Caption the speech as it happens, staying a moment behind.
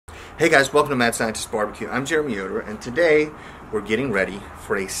Hey guys, welcome to Mad Scientist BBQ. I'm Jeremy Yoder, and today we're getting ready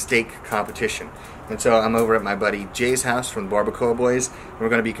for a steak competition. And so I'm over at my buddy Jay's house from the Barbacoa Boys, and we're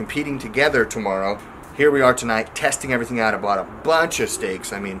going to be competing together tomorrow. Here we are tonight, testing everything out. I bought a bunch of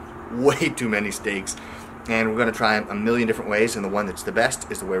steaks, I mean, way too many steaks. And we're going to try them a million different ways, and the one that's the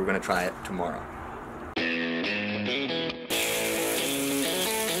best is the way we're going to try it tomorrow.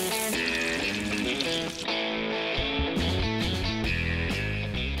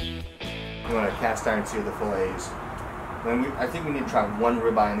 We want to cast iron sear the fillets. Then I think we need to try one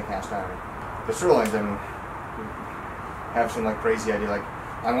ribeye in the cast iron. The sirloins, I mean, have some like crazy idea. Like,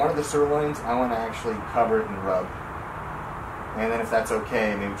 on one of the sirloins, I want to actually cover it and rub. And then if that's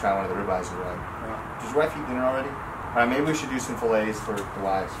okay, maybe try one of the ribeyes and rub. Yeah. Does your wife eat dinner already? Alright, maybe we should do some fillets for the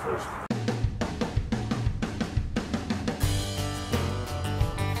wives first.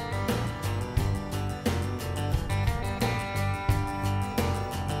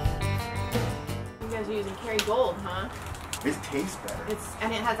 Using Kerrygold, huh? It tastes better.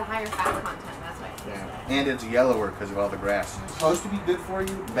 And it has a higher fat content. That's why it tastes better. And it's yellower because of all the grass. It's supposed to be good for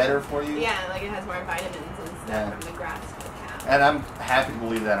you, better for you. Yeah, like it has more vitamins and stuff from the grass for the cow. And I'm happy to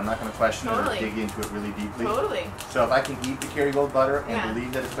believe that. I'm not going to question it or dig into it really deeply. Totally. So if I can eat the Kerrygold butter and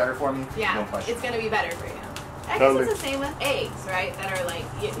believe that it's better for me, no question. It's going to be better for you. I guess it's the same with eggs, right? That are like,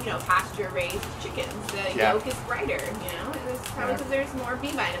 you know, pasture-raised chickens. The yolk is brighter, you know? It's probably because there's more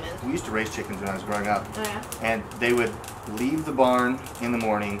B vitamins. We used to raise chickens when I was growing up. Oh, yeah? And they would leave the barn in the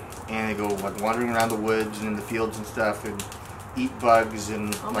forning and they go like wandering around the woods and in the fields and stuff and eat bugs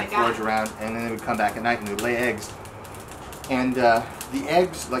and forage around. And then they would come back at night and they would lay eggs. And the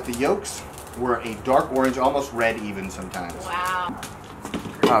eggs, like the yolks, were a dark orange, almost red even sometimes. Wow.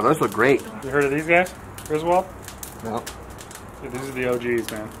 Wow, those look great. You heard of these guys? Griswold? No. Dude, these are the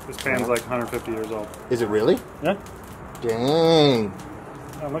OGs, man. This pan's like 150 years old. Is it really? Yeah. Dang.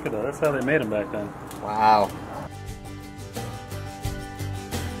 Oh, look at that. That's how they made them back then. Wow.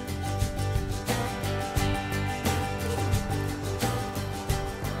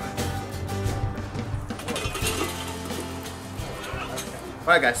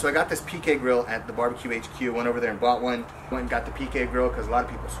 Alright guys, so I got this PK grill at the Barbecue HQ. Went over there and bought one. Went and got the PK grill because a lot of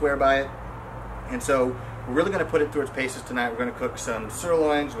people swear by it. And so we're really going to put it through its paces tonight. We're going to cook some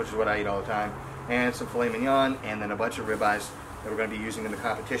sirloins, which is what I eat all the time, and some filet mignon, and then a bunch of ribeyes that we're going to be using in the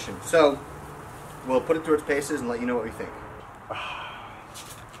competition. So we'll put it through its paces and let you know what we think.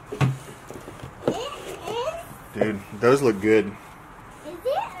 Dude, those look good. Is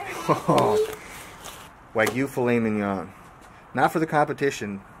it? Oh. Wagyu filet mignon. Not for the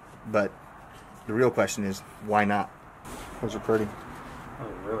competition, but the real question is, why not? Those are pretty. Oh,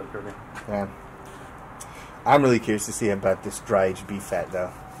 really pretty. Yeah. I'm really curious to see about this dry aged beef fat,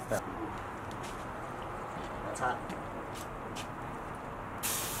 though. Yeah. That's hot.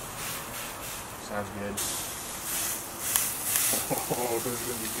 Sounds good. Oh, this is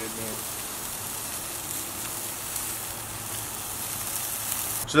gonna be good, man.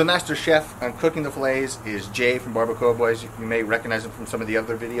 So the master chef on cooking the fillets is Jay from Barbacoa Boys. You may recognize him from some of the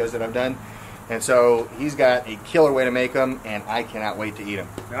other videos that I've done. And so he's got a killer way to make them, and I cannot wait to eat them.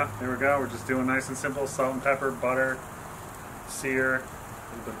 Yeah, there we go. We're just doing nice and simple. Salt and pepper, butter, sear, a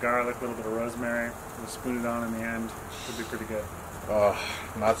little bit of garlic, a little bit of rosemary. We'll spoon it on in the end. Should be pretty good. Oh,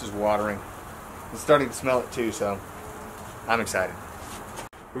 mouth is watering. I'm starting to smell it too, so I'm excited.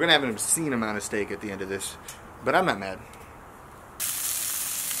 We're going to have an obscene amount of steak at the end of this, but I'm not mad.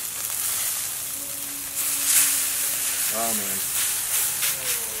 Oh, man.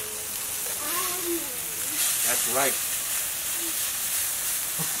 That's right.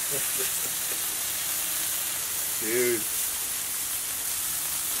 Dude.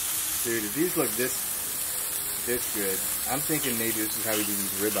 Dude, if these look this good, I'm thinking maybe this is how we do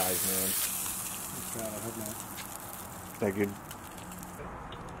these ribeyes, man. Yeah, I hope not. Is that good?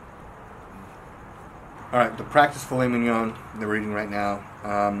 Alright, the practice filet mignon that we're eating right now.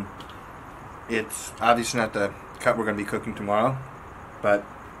 It's obviously not the cut we're going to be cooking tomorrow, but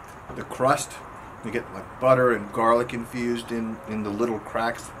the crust, you get like butter and garlic infused in the little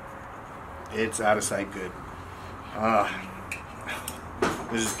cracks. It's out of sight good.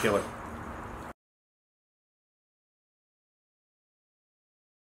 This is killer.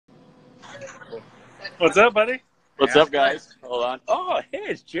 What's up, buddy? What's up, guys? Hold on. Oh, hey,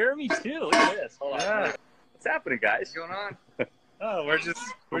 it's Jeremy too. Look at this. Hold on. Yeah. What's happening, guys? What's going on? Oh, we're just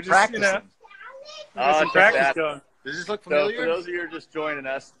practicing. You know, Oh, some practice going. Does this look So familiar? for those of you who are just joining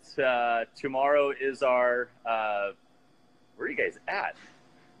us, tomorrow is our where are you guys at?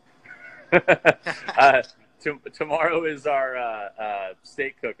 tomorrow is our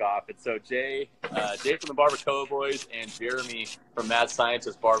steak cook-off, and so Jay from the Barbacoa Boys and Jeremy from Mad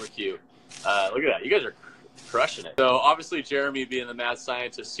Scientist BBQ. Look at that. You guys are crushing it. So obviously Jeremy, being the mad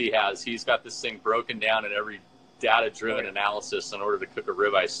scientist he's got this thing broken down in every data-driven analysis in order to cook a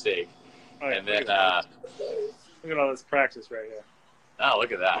ribeye steak. Oh, yeah, and then look at all this practice right here. Oh,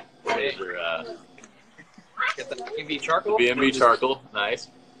 look at that. Get the B&B charcoal. B&B charcoal, nice.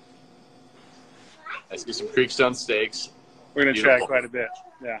 I see some Creekstone steaks. We're gonna try quite a bit.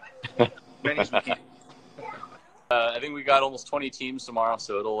 Yeah. Many as we can. I think we got almost 20 teams tomorrow,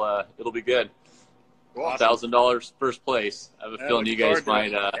 so it'll be good. Awesome. $1,000 first place. I have a feeling you guys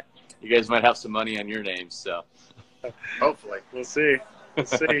might have some money on your names. So Hopefully, we'll see. We'll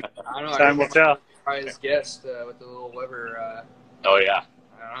see. I don't know. Time will tell. Surprise guest with the little Weber. oh yeah,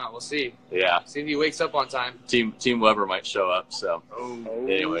 I don't know. We'll see. yeah. See if he wakes up on time. Team Weber might show up. So Oh.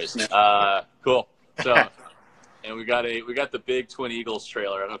 anyways, cool. So and we got the big Twin Eagles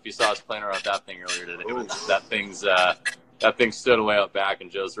trailer. I don't know if you saw us playing around with that thing earlier today. That thing stood way out back,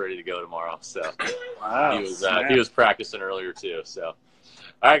 and Joe's ready to go tomorrow. So Wow. he was practicing earlier too. So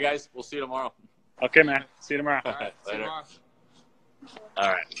all right, guys, we'll see you tomorrow. Okay, man. See you tomorrow. All right. See you Later. tomorrow. All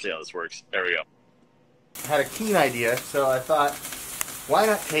right, see how this works. There we go. I had a keen idea, so I thought, why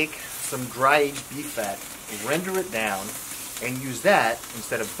not take some dry-aged beef fat, render it down, and use that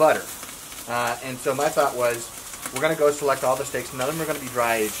instead of butter. And so my thought was, we're going to go select all the steaks. None of them are going to be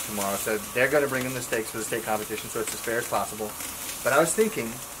dry-aged tomorrow, so they're going to bring in the steaks for the steak competition, so it's as fair as possible. But I was thinking,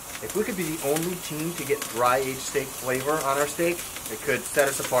 if we could be the only team to get dry-aged steak flavor on our steak, it could set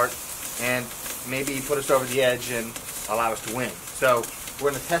us apart and maybe put us over the edge and allow us to win. So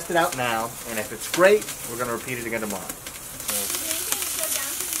we're going to test it out now, and if it's great, we're going to repeat it again tomorrow.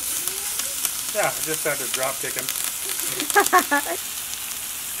 Yeah, I just started drop kicking.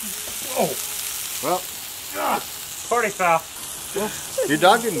 Oh, well, Party foul. your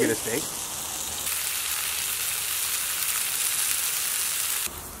dog didn't get a steak.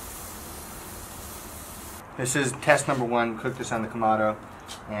 This is test number 1. We cooked this on the Kamado,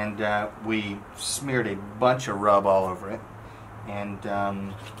 and we smeared a bunch of rub all over it. And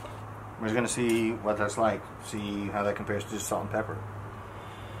we're going to see what that's like, see how that compares to just salt and pepper.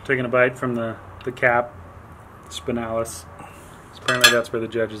 Taking a bite from the cap, spinalis. Apparently that's where the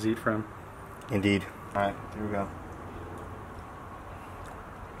judges eat from. Indeed. All right, here we go.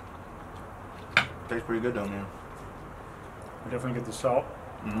 Tastes pretty good though, man. We definitely get the salt.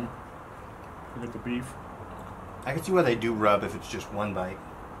 Mm-hmm. We get the beef. I can see why they do rub if it's just one bite.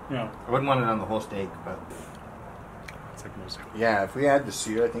 Yeah. I wouldn't want it on the whole steak, but It's like most. yeah, if we add the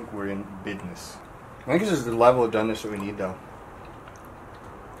sear, I think we're in business. I think this is the level of doneness that we need, though.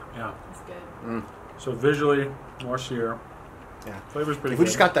 Yeah. That's good. Mm. So visually, more sear. Yeah. Flavor's pretty If good. we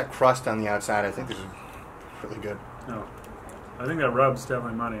just got that crust on the outside, I think this is really good. No. I think that rub's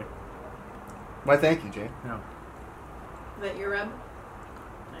definitely money. Why, thank you, Jay. Yeah. Is that your rub?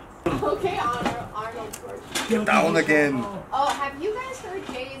 Nice. Okay, Arnold Schwarzenegger. Get that one again. Oh, have you guys heard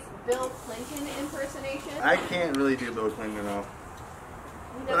Jay's Bill Clinton impersonation? I can't really do Bill Clinton enough,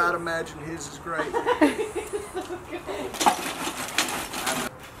 He but does I'd it imagine his is great. so good.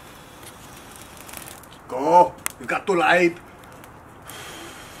 Go! You got to light!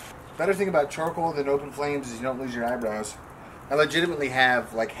 Better thing about charcoal than open flames is you don't lose your eyebrows. I legitimately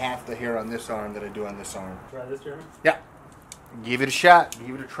have like half the hair on this arm that I do on this arm. Try this, Jeremy? Yeah. Give it a shot.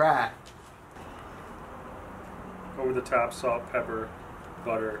 Give it a try. Over the top, salt, pepper,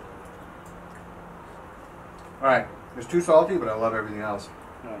 butter. Alright. It's too salty, but I love everything else.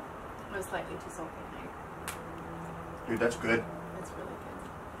 No. Most likely too salty. Dude, that's good. It's really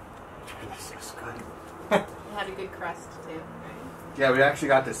good. Dude, this is good. It had a good crust too, right? Yeah, we actually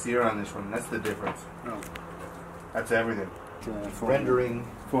got the sear on this one. That's the difference. No. That's everything. It's, Rendering.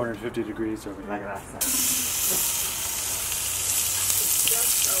 450 degrees over Like here. that.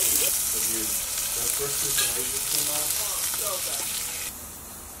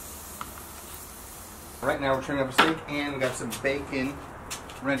 Right now we're trimming up a steak and we got some bacon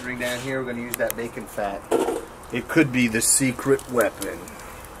rendering down here. We're going to use that bacon fat. It could be the secret weapon.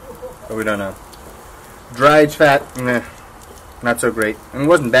 But we don't know. Dried fat, meh, not so great. And it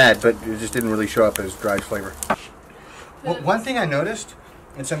wasn't bad, but it just didn't really show up as dried flavor. Well, one thing I noticed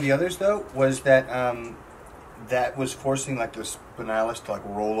in some of the others, though, was that that was forcing like the spinalis to like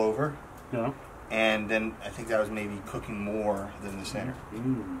roll over. Yeah. And then I think that was maybe cooking more than the center.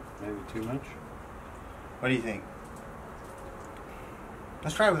 Maybe too much. What do you think?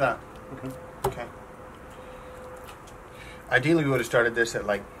 Let's try it without. Okay. Okay. Ideally, we would have started this at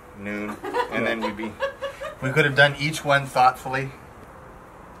like noon, and then we could have done each one thoughtfully.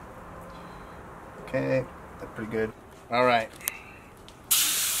 Okay. That's pretty good. All right.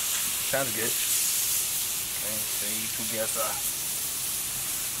 Sounds good. Let's see together.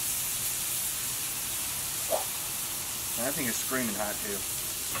 That thing is screaming hot too.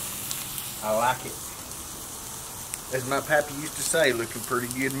 I like it. As my pappy used to say, looking pretty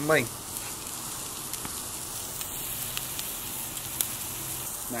good to me.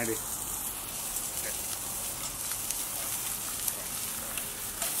 90.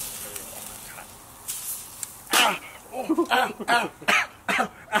 Ow, ow, ow,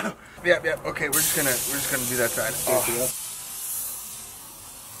 ow. Yep. Okay, we're just gonna do that side. Oh.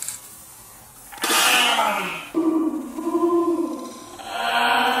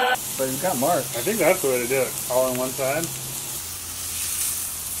 But it's got marks. I think that's the way to do it. All on one side.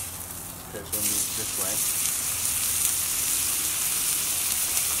 Okay, so move this way.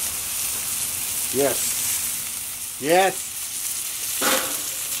 Yes. Yes.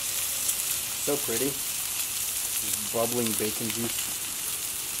 So pretty. Just bubbling bacon juice.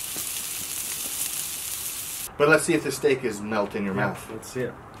 But let's see if the steak is melt in your mouth. Let's see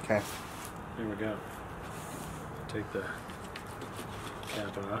it. Okay. Here we go. Take the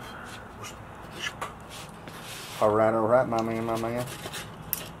cap off. All right, my man. All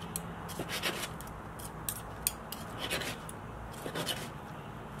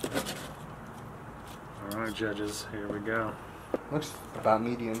right, judges, here we go. Looks about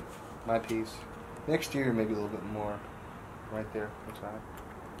medium, my piece. Next year, maybe a little bit more. Right there, inside.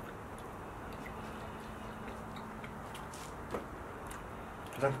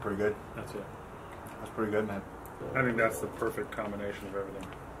 That's pretty good. That's it. That's pretty good, man. I think that's the perfect combination of everything.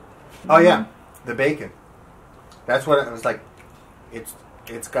 Oh yeah, the bacon. That's what it was like. It's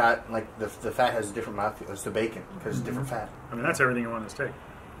got like the fat has a different mouthfeel. It's the bacon because it's different fat. I mean, that's everything you want in a steak.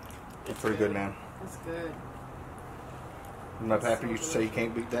 It's pretty good, man. That's good. My pappy used to say you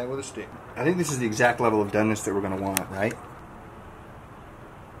can't beat that with a stick. I think this is the exact level of doneness that we're going to want, right?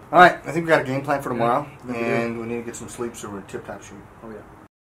 All right, I think we got a game plan for tomorrow, and we need to get some sleep so we're tip-top shape. Oh yeah.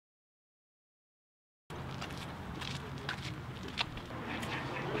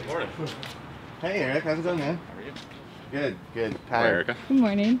 Good morning. Hey, Eric, how's it going, man? How are you? Good, good. Hi, Erica. Good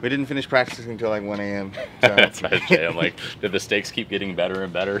morning. We didn't finish practicing until like 1 a.m. So. That's right, Jay. I'm like, did the steaks keep getting better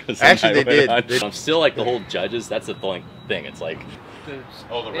and better? Actually, they did. I'm still like the whole judges. That's the thing. It's like,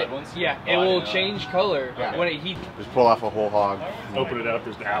 oh, the red ones? Yeah, it will change color when it heats. Just pull off a whole hog. Open it up.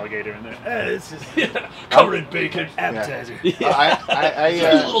 There's an alligator in there. Hey, it's just covered in bacon appetizer.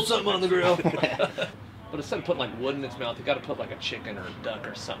 a little something on the grill. But instead of putting like wood in its mouth, you got to put like a chicken or a duck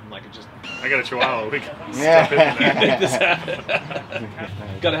or something. Like it just. I got a chihuahua. We can step in there.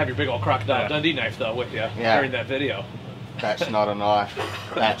 Got to have your big old crocodile Dundee knife though with you during that video. That's not a knife.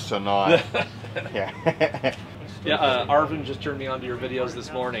 That's a knife. Yeah. Yeah, Arvin just turned me on to your videos this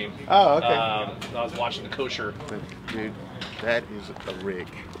morning. Oh, okay. I was watching the kosher. Dude, that is a rig.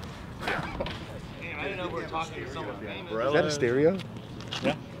 I didn't know we were talking to someone famous. Is that a stereo?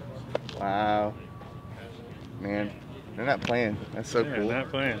 Yeah. Wow. Man, they're not playing. That's so cool. They're not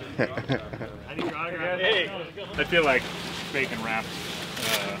playing. I need your autograph. Hey, I feel like bacon wrapped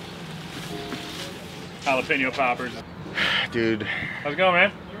jalapeno poppers. Dude. How's it going,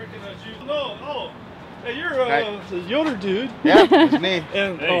 man? No, hey, you're the Yoder dude. Yeah, it's me.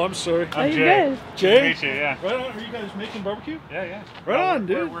 And hey. I'm sorry. I'm Jay. Jay? Nice to meet you, yeah. Right on. Are you guys making barbecue? Yeah. Right on,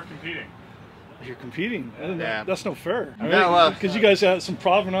 dude. We're competing. You're competing? Yeah. That's no fair. No, because you guys have some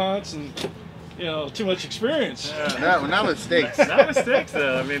provenance and too much experience. Yeah. No, not with steaks. Not with steaks,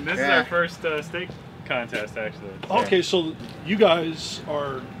 though. I mean, this is our first steak contest, actually. Okay, so you guys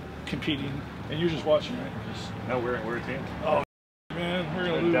are competing and you're just watching, right? No, we're a team. Oh, man, we're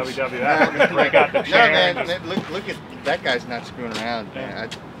gonna lose. WWF. We're gonna break out the chair. No, man, look at that guy's not screwing around, man.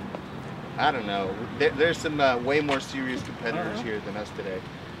 I don't know. There's some way more serious competitors here than us today.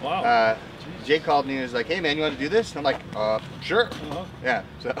 Wow. Jay called me and was like, "Hey, man, you want to do this?" And I'm like, "Sure." Yeah.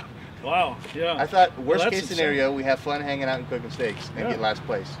 So. Wow. Yeah. I thought worst case scenario, we have fun hanging out and cooking steaks and get last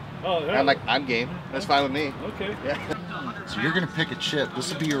place. Oh, yeah. And I'm like, I'm game. That's fine with me. Okay. Yeah. So you're going to pick a chip.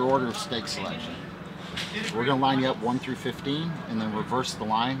 This will be your order of steak selection. We're going to line you up 1 through 15 and then reverse the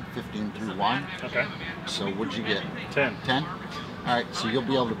line 15 through 1. Okay. So what'd you get? 10. 10? All right, so you'll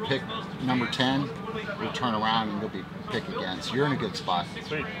be able to pick number 10. We'll turn around and you'll be pick again. So you're in a good spot.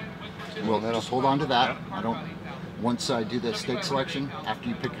 Sweet. We'll just hold on to that. Once I do the steak selection, after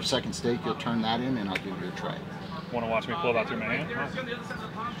you pick your second steak, you'll turn that in and I'll give you your tray. Want to watch me pull that through my hand?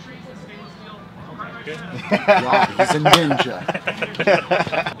 Good. Yeah, he's a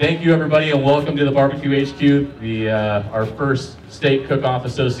ninja. Thank you, everybody, and welcome to the Barbecue HQ, our first Steak Cook-Off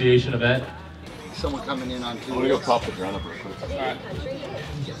Association event. Someone coming in on 2 I'm going to go pop the ground up real quick. All right.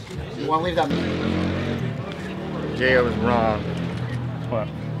 You want to leave that? J.O. was wrong. What?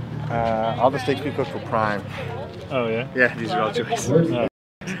 All the steaks we cooked were prime. Oh, yeah? Yeah, these are all choice. Oh.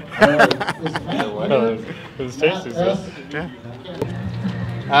 Oh, it was tasty, so. Yeah.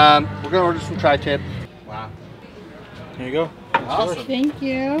 We're gonna order some tri-tip. Wow. Here you go. Awesome. Thank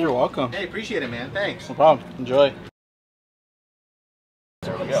you. You're welcome. Hey, appreciate it, man. Thanks. No problem. Enjoy.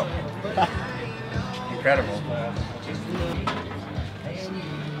 There we go. Incredible.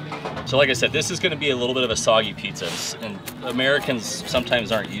 So like I said, this is going to be a little bit of a soggy pizza, and Americans sometimes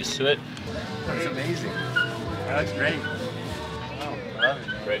aren't used to it. That's amazing. That looks great. Wow, I love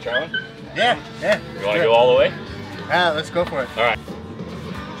it. Ready to try one? Yeah, yeah. You want to go all the way? Let's go for it. All right.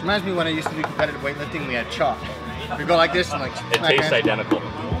 It reminds me when I used to do competitive weightlifting, we had chalk. We go like this and like... It tastes identical.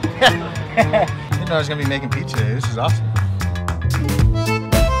 I didn't know I was going to be making pizza today. This is awesome.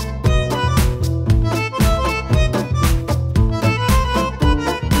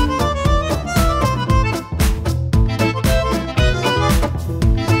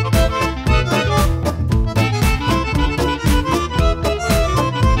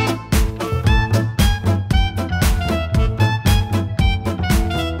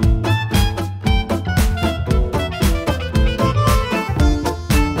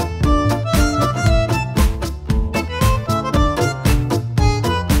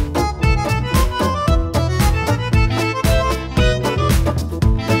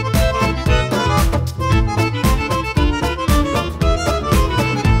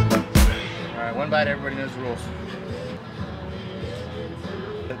 Everybody knows the rules.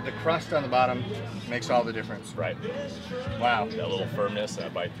 The crust on the bottom makes all the difference. Right. Wow. That little firmness that I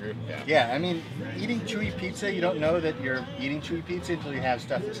bite through. Yeah. Yeah, I mean, eating chewy pizza, you don't know that you're eating chewy pizza until you have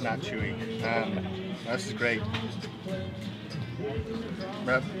stuff that's not chewy. This is great.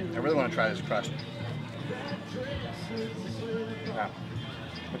 But I really want to try this crust. Wow.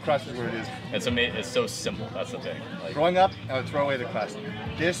 The crust is what it is. It's amazing. It's so simple. That's the thing. Like, growing up, I would throw away the crust.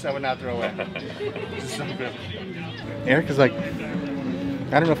 This, I would not throw away. This is so good. Eric is like,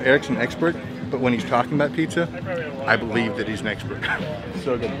 I don't know if Eric's an expert, but when he's talking about pizza, I believe that he's an expert.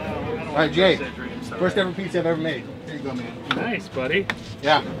 So good. All right, Jay, first ever pizza I've ever made. There you go, man. Nice, buddy.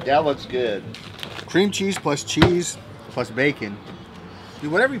 Yeah. That looks good. Cream cheese plus bacon.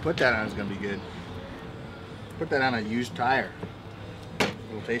 Dude, whatever you put that on is going to be good. Put that on a used tire.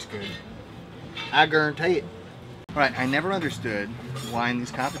 It'll taste good. I guarantee it. Alright, I never understood why in these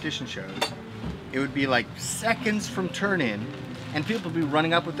competition shows it would be like seconds from turn in and people would be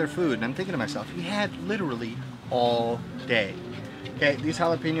running up with their food. And I'm thinking to myself, we had literally all day. Okay, these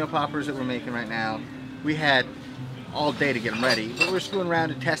jalapeno poppers that we're making right now, we had all day to get them ready. But we're screwing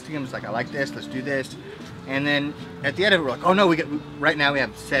around and testing them. It's like, I like this, let's do this. And then at the end of it, we're like, oh no, right now we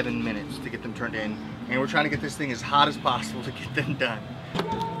have 7 minutes to get them turned in. And we're trying to get this thing as hot as possible to get them done.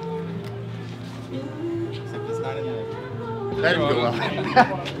 Except it's not in there. That didn't go well.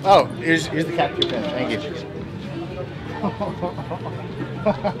 Oh, here's the capture pen. Thank you.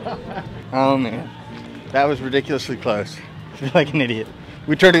 Oh man, that was ridiculously close. I feel like an idiot.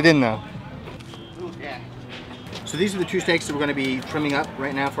 We turned it in though. Yeah. So these are the 2 steaks that we're going to be trimming up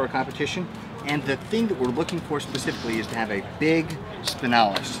right now for our competition. And the thing that we're looking for specifically is to have a big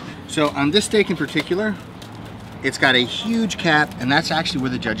spinalis. So on this steak in particular, it's got a huge cap, and that's actually where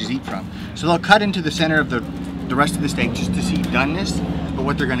the judges eat from. So they'll cut into the center of the rest of the steak just to see doneness, but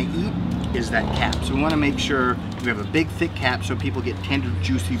what they're going to eat is that cap. So we want to make sure we have a big thick cap so people get tender,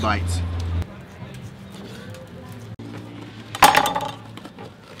 juicy bites.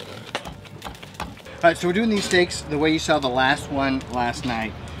 Alright, so we're doing these steaks the way you saw the last one last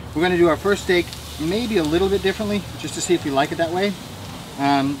night. We're going to do our first steak maybe a little bit differently, just to see if we like it that way.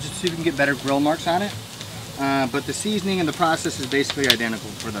 Just to see if we can get better grill marks on it. But the seasoning and the process is basically identical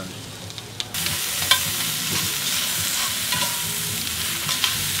for those.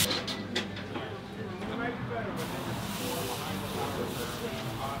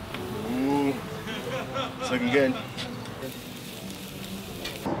 Ooh, it's looking good.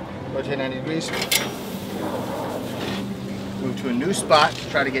 Rotate 90 degrees. Move to a new spot to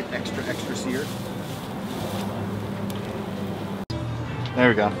try to get extra sear. There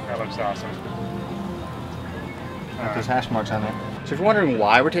we go. That looks awesome. Got those hash marks on there. So if you're wondering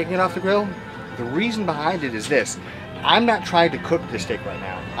why we're taking it off the grill, the reason behind it is this. I'm not trying to cook this steak right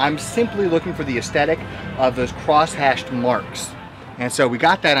now. I'm simply looking for the aesthetic of those cross-hashed marks. And so we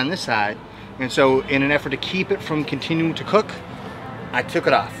got that on this side. And so in an effort to keep it from continuing to cook, I took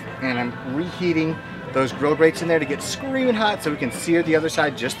it off. And I'm reheating those grill grates in there to get screaming hot so we can sear the other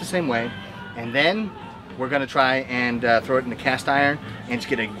side just the same way. And then we're going to try and throw it in the cast iron and just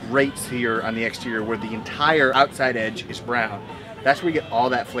get a great sear on the exterior where the entire outside edge is brown. That's where you get all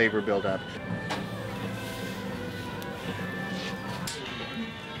that flavor build up.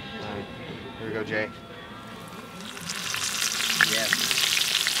 go, Jay. Yes.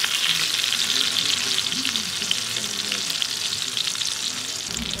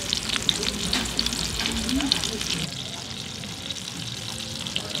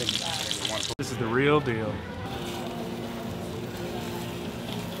 This is the real deal.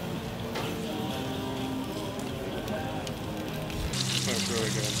 That's really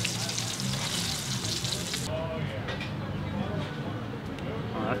good.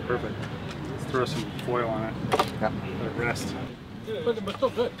 Oh, that's perfect. Let's throw some foil on it. Yeah. Let it rest. But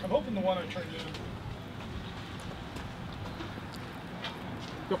still good. I'm hoping the one I turned in.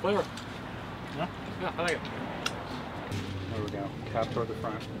 Good flavor. Yeah? Yeah, I like it. There we go. Cap toward the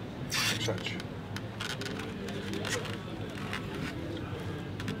front. Such.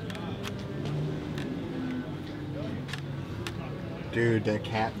 Dude, that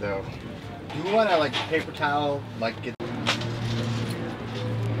cat though. Do you want to like paper towel, like get?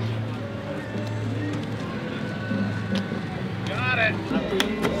 Got it. Perfect.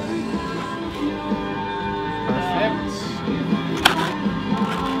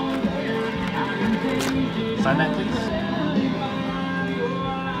 Sign that, please.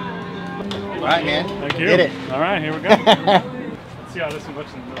 All right, man. Thank you. Did it. All right, here we go. Let's see how this one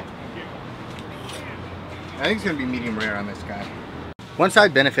looks in the middle. I think it's gonna be medium rare on this guy. One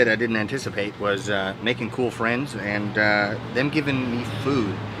side benefit I didn't anticipate was making cool friends and them giving me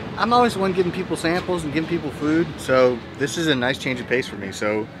food. I'm always the one giving people samples and giving people food, so this is a nice change of pace for me.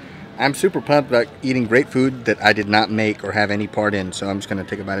 So I'm super pumped about eating great food that I did not make or have any part in. So I'm just gonna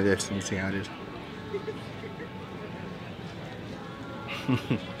take a bite of this and see how it is.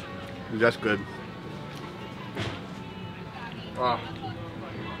 That's good. Oh.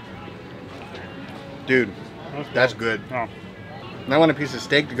 Dude, that's good. Oh. I want a piece of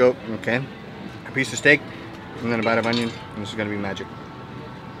steak to go, okay. A piece of steak, and then a bite of onion, and this is gonna be magic.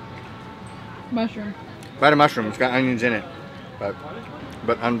 Mushroom. Bite of mushroom, it's got onions in it, but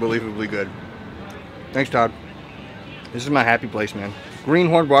unbelievably good. Thanks, Todd. This is my happy place, man.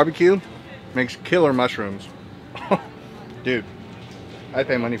 Greenhorn barbecue makes killer mushrooms. Dude, I'd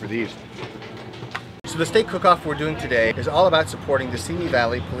pay money for these. So the steak cook-off we're doing today is all about supporting the Simi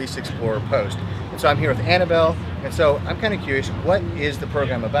Valley Police Explorer Post. And so I'm here with Annabelle, and so I'm kind of curious, what is the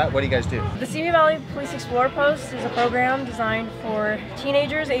program about? What do you guys do? The Simi Valley Police Explorer Post is a program designed for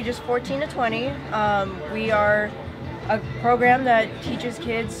teenagers ages 14 to 20. We are a program that teaches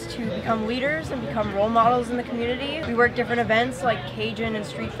kids to become leaders and become role models in the community. We work different events like Cajun and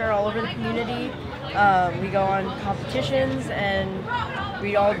street fair all over the community. We go on competitions and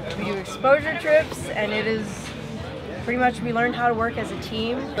we do exposure trips, and it is pretty much we learned how to work as a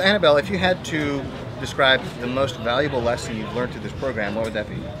team. Annabelle, if you had to describe the most valuable lesson you've learned through this program, what would that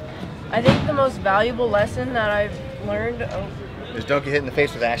be? I think the most valuable lesson that I've learned is don't get hit in the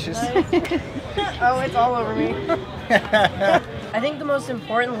face with ashes. Oh, it's all over me. I think the most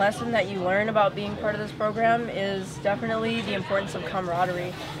important lesson that you learn about being part of this program is definitely the importance of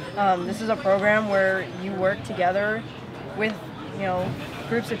camaraderie. This is a program where you work together with, you know,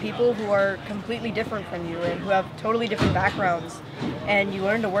 groups of people who are completely different from you and who have totally different backgrounds, and you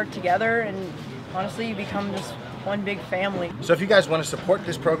learn to work together, and honestly you become this one big family. So if you guys want to support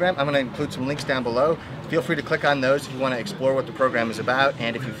this program, I'm going to include some links down below. Feel free to click on those if you want to explore what the program is about,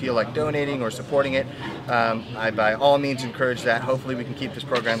 and if you feel like donating or supporting it, I by all means encourage that. Hopefully we can keep this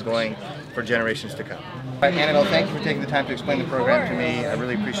program going for generations to come. All right, Annabelle, thank you for taking the time to explain the program to me. I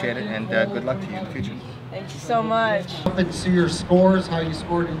really appreciate it, and good luck to you in the future. Thank you so much. And see your scores, how you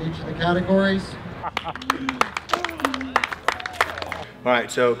scored in each of the categories. All right,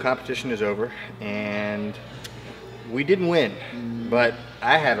 so competition is over, and we didn't win, but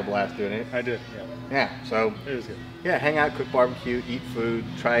I had a blast doing it. I did, yeah. Yeah, so it was good. Yeah, hang out, cook barbecue, eat food,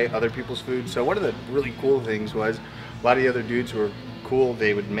 try other people's food. So one of the really cool things was a lot of the other dudes who were cool,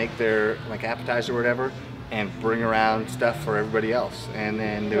 they would make their like appetizer or whatever and bring around stuff for everybody else. And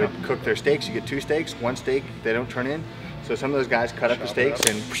then they would cook their steaks. You get 2 steaks, 1 steak they don't turn in. So some of those guys cut up the steaks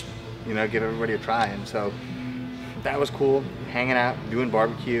and, you know, give everybody a try. And so that was cool, hanging out, doing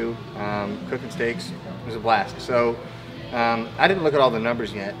barbecue, cooking steaks. It was a blast. So I didn't look at all the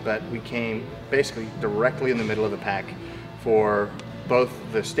numbers yet, but we came basically directly in the middle of the pack for both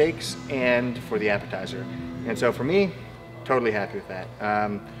the steaks and for the appetizer. And so for me, totally happy with that.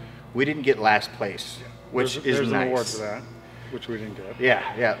 We didn't get last place, which is there's nice. an award for that, which we didn't get.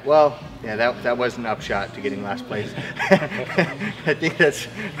 Yeah. Well, yeah, that was an upshot to getting last place. I think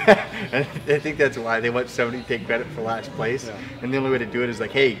that's why they want somebody to take credit for last place. Yeah. And the only way to do it is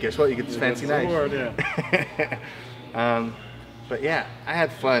like, hey, guess what? You get this fancy knife. Award, yeah. But yeah, I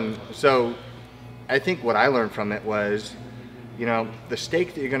had fun. So I think what I learned from it was, you know, the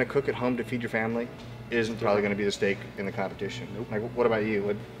steak that you're going to cook at home to feed your family isn't probably going to be the steak in the competition. Nope. Like, what about you?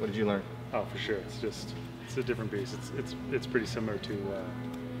 What did you learn? Oh, for sure. It's a different beast. It's pretty similar to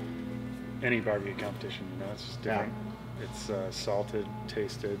any barbecue competition. You know, it's just different. Yeah. It's salted,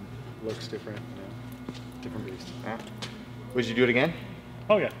 tasted, looks different. You know, different beast. Yeah. Would you do it again?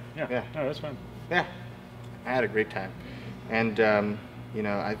 Oh yeah. Oh, that's fun. Yeah, I had a great time, and you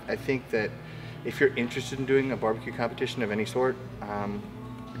know, I think that if you're interested in doing a barbecue competition of any sort,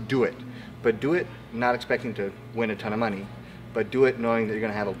 do it. But do it not expecting to win a ton of money, but do it knowing that you're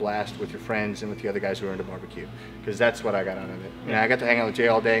going to have a blast with your friends and with the other guys who are into barbecue, because that's what I got out of it. You know, I got to hang out with Jay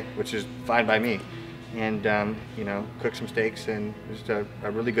all day, which is fine by me, and you know, cook some steaks, and just a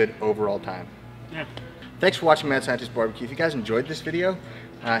really good overall time. Yeah. Thanks for watching Mad Scientist BBQ. If you guys enjoyed this video,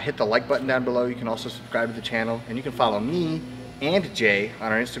 hit the like button down below. You can also subscribe to the channel, and you can follow me and Jay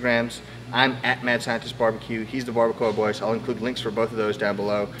on our Instagrams. I'm at Mad Scientist BBQ. He's the Barbacoa Boy, so I'll include links for both of those down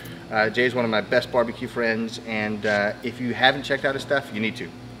below. Jay's one of my best barbecue friends, and if you haven't checked out his stuff, you need to.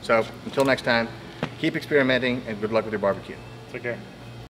 So until next time, keep experimenting, and good luck with your barbecue. Take care.